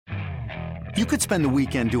You could spend the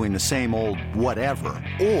weekend doing the same old whatever,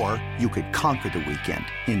 or you could conquer the weekend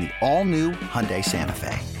in the all-new Hyundai Santa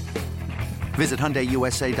Fe. Visit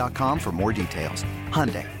HyundaiUSA.com for more details.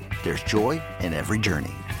 Hyundai, there's joy in every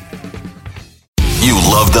journey. You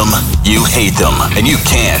love them, you hate them, and you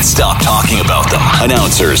can't stop talking about them.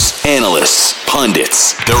 Announcers, analysts,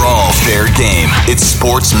 pundits, they're all fair game. It's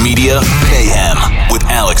Sports Media Mayhem with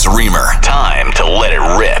Alex Reamer. Time to let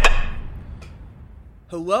it rip.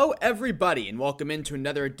 Hello, everybody, and welcome into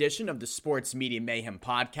another edition of the Sports Media Mayhem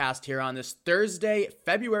podcast here on this Thursday,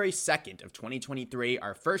 February 2nd of 2023,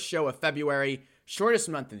 our first show of February, shortest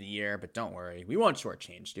month of the year, but don't worry, we won't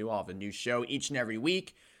shortchange you. I'll have a new show each and every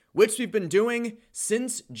week, which we've been doing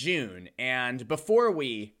since June. And before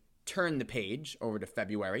we turn the page over to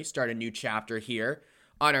February, start a new chapter here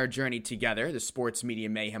on our journey together, the Sports Media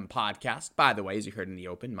Mayhem podcast. By the way, as you heard in the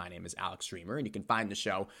open, my name is Alex Reamer, and you can find the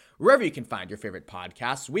show wherever you can find your favorite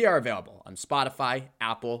podcasts. We are available on Spotify,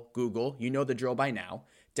 Apple, Google. You know the drill by now.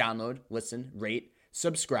 Download, listen, rate,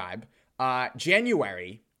 subscribe.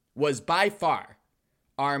 January was by far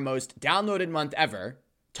our most downloaded month ever,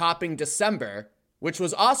 topping December, which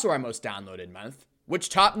was also our most downloaded month, which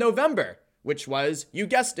topped November, which was, you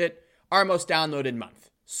guessed it, our most downloaded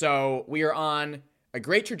month. So we are on a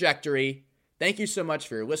great trajectory. Thank you so much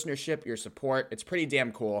for your listenership, your support. It's pretty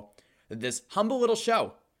damn cool that this humble little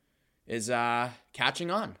show is catching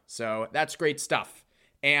on. So that's great stuff.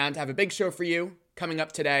 And I have a big show for you coming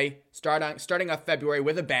up today, starting off February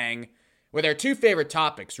with a bang, with our two favorite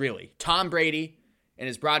topics, really. Tom Brady and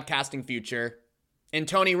his broadcasting future, and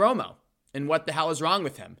Tony Romo and what the hell is wrong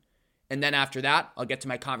with him. And then after that, I'll get to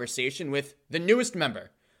my conversation with the newest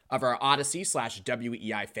member of our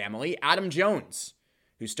Odyssey/WEI family, Adam Jones,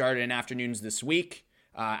 who started in afternoons this week.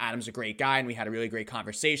 Adam's a great guy, and we had a really great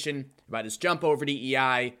conversation about his jump over to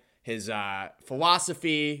EI, his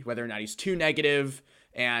philosophy, whether or not he's too negative,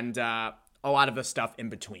 and a lot of the stuff in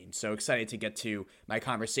between. So excited to get to my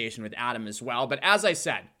conversation with Adam as well. But as I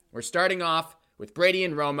said, we're starting off with Brady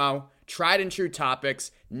and Romo, tried and true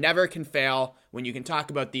topics, never can fail when you can talk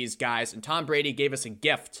about these guys. And Tom Brady gave us a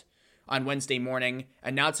gift on Wednesday morning,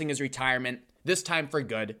 announcing his retirement, this time for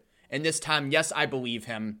good. And this time, yes, I believe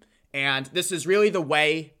him. And this is really the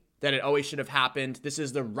way that it always should have happened. This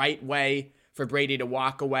is the right way for Brady to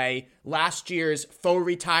walk away. Last year's faux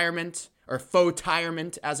retirement, or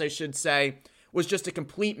faux-tirement, as I should say, was just a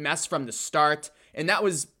complete mess from the start. And that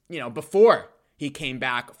was, before he came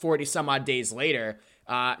back 40 some odd days later.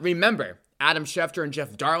 Remember, Adam Schefter and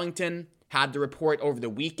Jeff Darlington had the report over the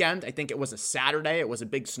weekend. I think it was a Saturday. It was a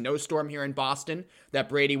big snowstorm here in Boston that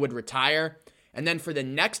Brady would retire. And then for the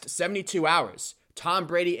next 72 hours, Tom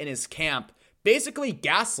Brady and his camp basically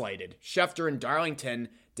gaslighted Schefter and Darlington.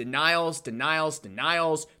 Denials.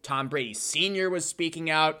 Tom Brady Sr. was speaking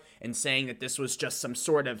out and saying that this was just some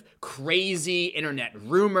sort of crazy internet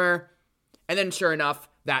rumor. And then sure enough,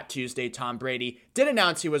 that Tuesday, Tom Brady did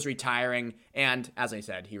announce he was retiring. And as I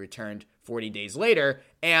said, he returned 40 days later.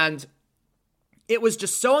 And it was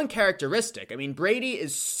just so uncharacteristic. I mean, Brady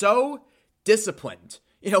is so disciplined.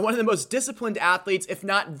 One of the most disciplined athletes, if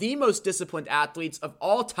not the most disciplined athletes of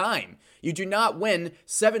all time. You do not win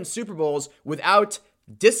 7 Super Bowls without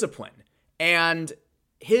discipline. And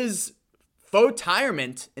his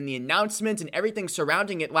faux-tirement and the announcement and everything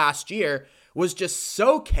surrounding it last year was just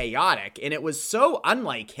so chaotic, and it was so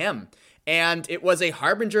unlike him. And it was a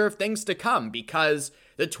harbinger of things to come, because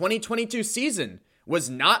the 2022 season was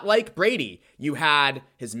not like Brady. You had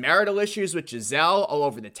his marital issues with Giselle all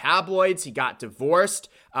over the tabloids. He got divorced.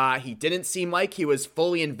 He didn't seem like he was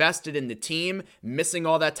fully invested in the team, missing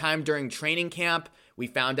all that time during training camp. We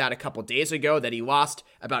found out a couple days ago that he lost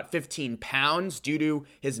about 15 pounds due to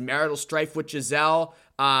his marital strife with Giselle,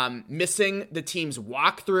 missing the team's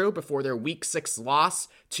walkthrough before their Week 6 loss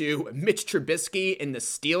to Mitch Trubisky in the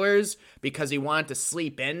Steelers because he wanted to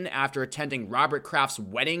sleep in after attending Robert Kraft's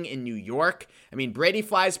wedding in New York. I mean, Brady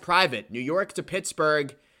flies private, New York to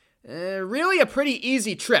Pittsburgh. Really a pretty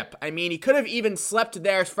easy trip. I mean, he could have even slept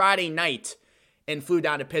there Friday night and flew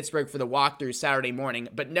down to Pittsburgh for the walkthrough Saturday morning.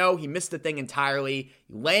 But no, he missed the thing entirely,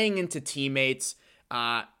 laying into teammates.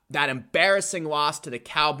 That embarrassing loss to the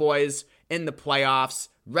Cowboys in the playoffs,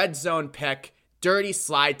 red zone pick, dirty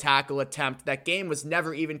slide tackle attempt. That game was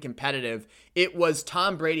never even competitive. It was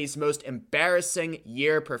Tom Brady's most embarrassing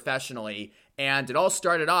year professionally. And it all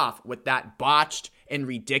started off with that botched and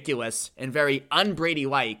ridiculous and very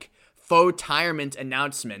un-Brady-like faux-tirement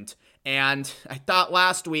announcement. And I thought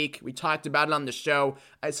last week, we talked about it on the show,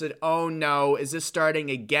 I said, oh no, is this starting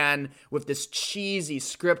again with this cheesy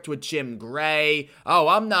script with Jim Gray? Oh,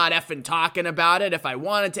 I'm not effing talking about it. If I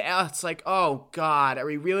wanted to, it's like, oh God, are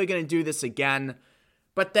we really going to do this again?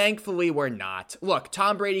 But thankfully, we're not. Look,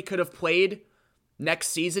 Tom Brady could have played next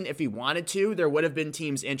season if he wanted to. There would have been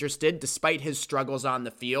teams interested despite his struggles on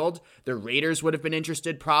the field. The Raiders would have been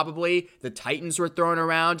interested probably. The Titans were thrown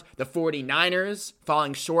around. The 49ers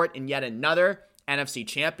falling short in yet another NFC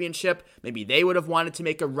championship. Maybe they would have wanted to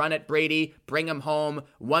make a run at Brady, bring him home,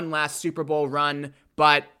 one last Super Bowl run.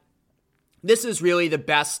 But this is really the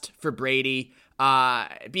best for Brady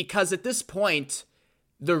because at this point,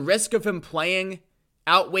 the risk of him playing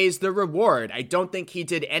outweighs the reward. I don't think he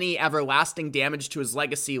did any everlasting damage to his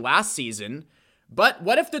legacy last season, but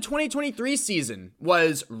what if the 2023 season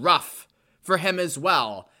was rough for him as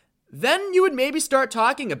well? Then you would maybe start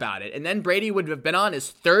talking about it, and then Brady would have been on his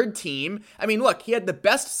third team. I mean, look, he had the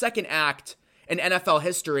best second act in NFL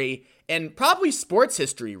history and probably sports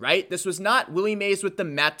history, right? This was not Willie Mays with the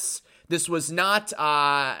Mets. This was not,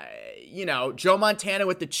 Joe Montana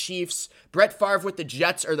with the Chiefs, Brett Favre with the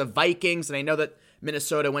Jets or the Vikings, and I know that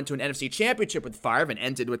Minnesota went to an NFC championship with Favre and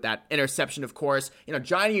ended with that interception, of course.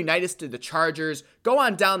 Johnny Unitas to the Chargers. Go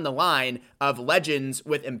on down the line of legends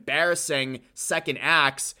with embarrassing second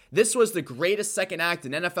acts. This was the greatest second act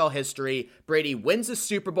in NFL history. Brady wins the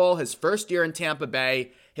Super Bowl his first year in Tampa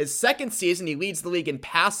Bay. His second season, he leads the league in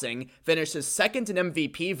passing, finishes second in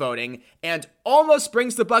MVP voting, and almost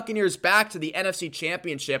brings the Buccaneers back to the NFC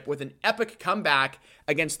championship with an epic comeback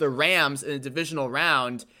against the Rams in the divisional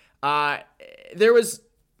round. There was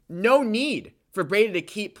no need for Brady to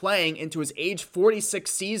keep playing into his age 46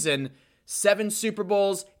 season. 7 Super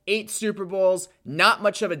Bowls, 8 Super Bowls, not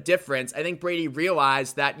much of a difference. I think Brady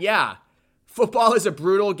realized that, football is a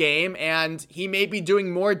brutal game, and he may be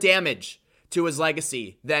doing more damage to his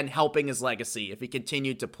legacy than helping his legacy if he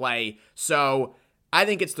continued to play. So I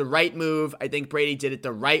think it's the right move. I think Brady did it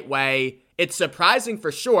the right way. It's surprising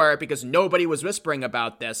for sure because nobody was whispering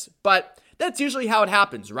about this, but that's usually how it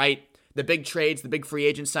happens, right? The big trades, the big free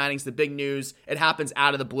agent signings, the big news, it happens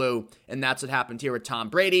out of the blue, and that's what happened here with Tom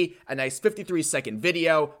Brady. A nice 53-second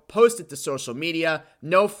video, posted to social media,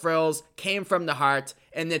 no frills, came from the heart,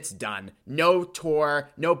 and it's done. No tour,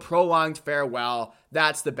 no prolonged farewell.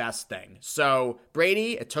 That's the best thing. So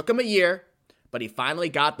Brady, it took him a year, but he finally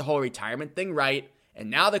got the whole retirement thing right, and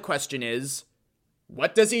now the question is,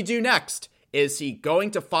 what does he do next? Is he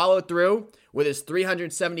going to follow through with his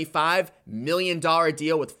 $375 million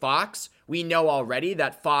deal with Fox? We know already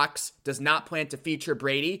that Fox does not plan to feature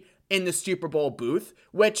Brady in the Super Bowl booth,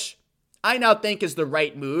 which I now think is the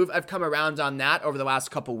right move. I've come around on that over the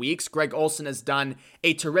last couple weeks. Greg Olsen has done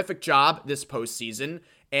a terrific job this postseason,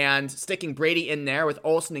 and sticking Brady in there with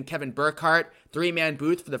Olsen and Kevin Burkhardt, 3-man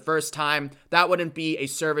booth for the first time, that wouldn't be a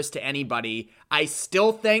service to anybody. I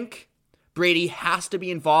still think Brady has to be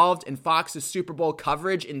involved in Fox's Super Bowl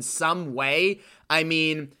coverage in some way. I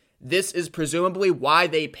mean, this is presumably why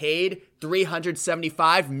they paid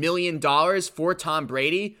 $375 million for Tom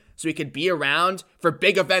Brady, so he could be around for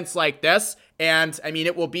big events like this. And, I mean,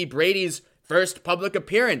 it will be Brady's first public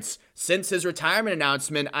appearance since his retirement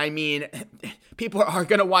announcement. I mean, people are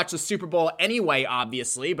going to watch the Super Bowl anyway,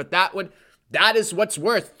 obviously, but that is what's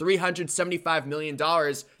worth $375 million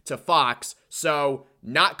to Fox. So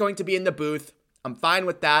not going to be in the booth. I'm fine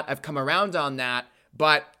with that. I've come around on that.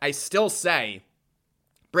 But I still say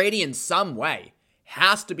Brady in some way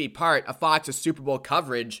has to be part of Fox's Super Bowl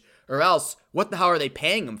coverage, or else what the hell are they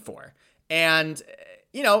paying him for? And,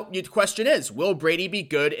 the question is, will Brady be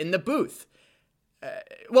good in the booth?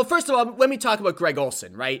 Well, first of all, let me talk about Greg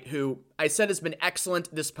Olsen, right, who I said has been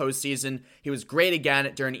excellent this postseason. He was great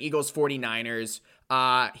again during Eagles 49ers.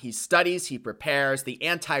 He studies, he prepares, the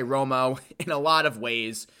anti-Romo in a lot of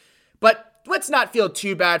ways. But let's not feel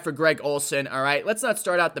too bad for Greg Olsen, all right? Let's not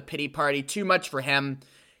start out the pity party too much for him.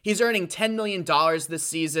 He's earning $10 million this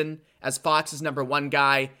season as Fox's number 1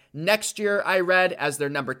 guy. Next year, I read, as their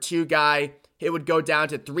number 2 guy, it would go down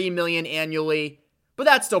to $3 million annually. But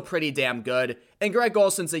that's still pretty damn good. And Greg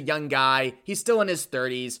Olsen's a young guy. He's still in his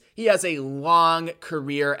 30s. He has a long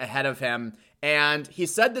career ahead of him. And he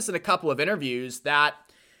said this in a couple of interviews that,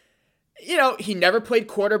 he never played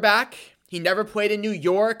quarterback. He never played in New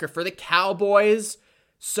York or for the Cowboys.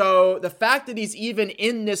 So the fact that he's even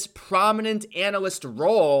in this prominent analyst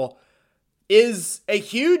role is a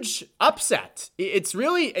huge upset. It's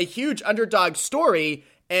really a huge underdog story.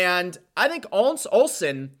 And I think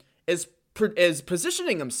Olsen is is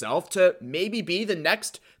positioning himself to maybe be the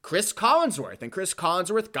next Chris Collinsworth. And Chris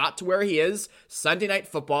Collinsworth got to where he is Sunday Night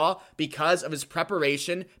Football because of his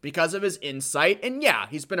preparation, because of his insight. And yeah,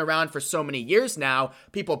 he's been around for so many years now.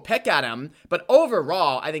 People pick at him. But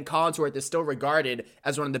overall, I think Collinsworth is still regarded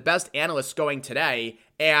as one of the best analysts going today.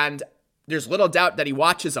 And there's little doubt that he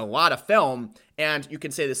watches a lot of film. And you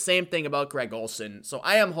can say the same thing about Greg Olsen. So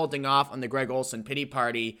I am holding off on the Greg Olsen pity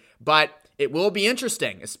party. But it will be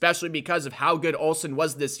interesting, especially because of how good Olsen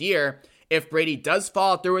was this year. If Brady does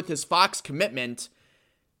follow through with his Fox commitment,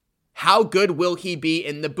 how good will he be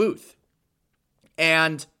in the booth?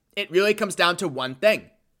 And it really comes down to one thing.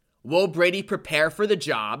 Will Brady prepare for the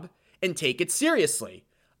job and take it seriously?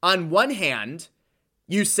 On one hand,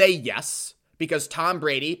 you say yes, because Tom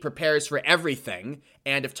Brady prepares for everything.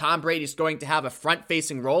 And if Tom Brady's going to have a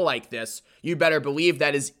front-facing role like this, you better believe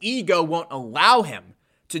that his ego won't allow him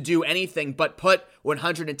to do anything but put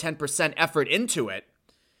 110% effort into it.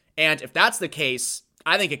 And if that's the case,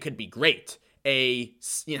 I think it could be great. A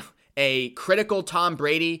critical Tom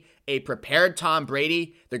Brady, a prepared Tom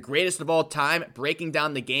Brady, the greatest of all time, breaking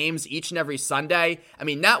down the games each and every Sunday. I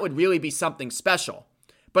mean, that would really be something special.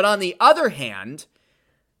 But on the other hand,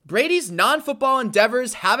 Brady's non-football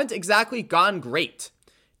endeavors haven't exactly gone great.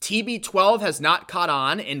 TB12 has not caught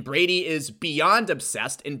on, and Brady is beyond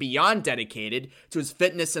obsessed and beyond dedicated to his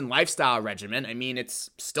fitness and lifestyle regimen. I mean, it's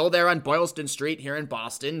still there on Boylston Street here in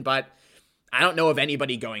Boston, but I don't know of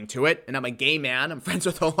anybody going to it, and I'm a gay man. I'm friends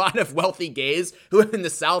with a lot of wealthy gays who live in the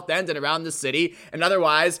South End and around the city, and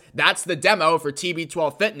otherwise, that's the demo for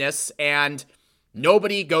TB12 Fitness, and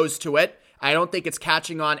nobody goes to it. I don't think it's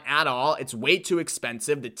catching on at all. It's way too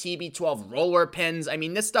expensive. The TB12 roller pins. I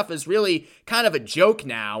mean, this stuff is really kind of a joke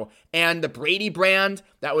now. And the Brady brand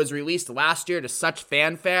that was released last year to such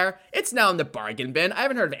fanfare, it's now in the bargain bin. I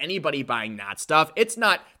haven't heard of anybody buying that stuff. It's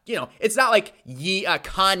not, it's not like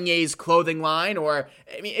Kanye's clothing line or,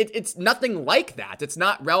 I mean, it's nothing like that. It's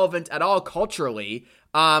not relevant at all culturally.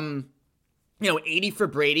 80 for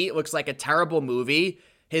Brady, it looks like a terrible movie.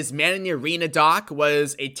 His Man in the Arena doc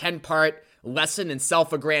was a 10-part lesson in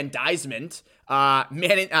self-aggrandizement.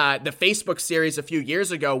 The Facebook series a few years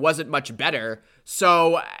ago wasn't much better.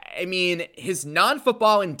 So, I mean, his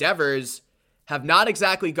non-football endeavors have not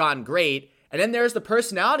exactly gone great. And then there's the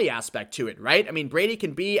personality aspect to it, right? I mean, Brady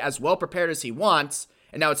can be as well prepared as he wants,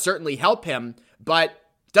 and that would certainly help him. But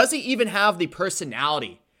does he even have the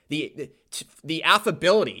personality, the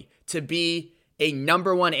affability to be a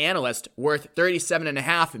number one analyst worth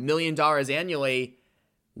 $37.5 million annually?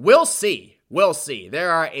 We'll see. We'll see. There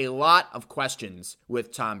are a lot of questions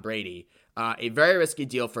with Tom Brady. A very risky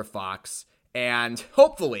deal for Fox. And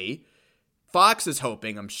hopefully, Fox is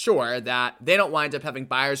hoping, I'm sure, that they don't wind up having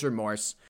buyer's remorse